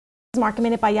Market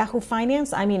Minute by Yahoo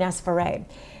Finance. I'm Ines Ferre.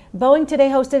 Boeing today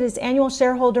hosted its annual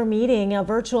shareholder meeting, a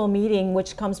virtual meeting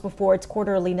which comes before its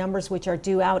quarterly numbers, which are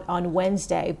due out on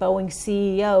Wednesday. Boeing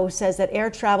CEO says that air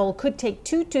travel could take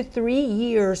 2 to 3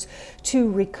 years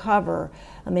to recover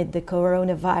amid the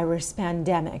coronavirus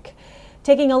pandemic.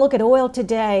 Taking a look at oil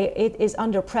today, it is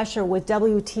under pressure with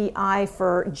WTI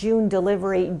for June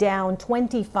delivery down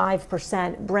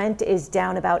 25%. Brent is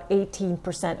down about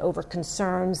 18% over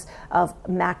concerns of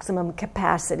maximum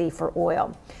capacity for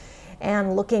oil.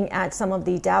 And looking at some of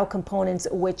the Dow components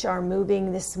which are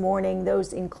moving this morning,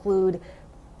 those include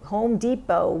Home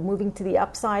Depot moving to the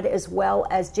upside, as well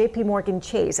as JP Morgan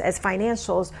Chase, as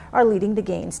financials are leading the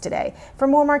gains today. For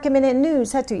more Market Minute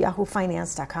news, head to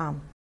yahoofinance.com.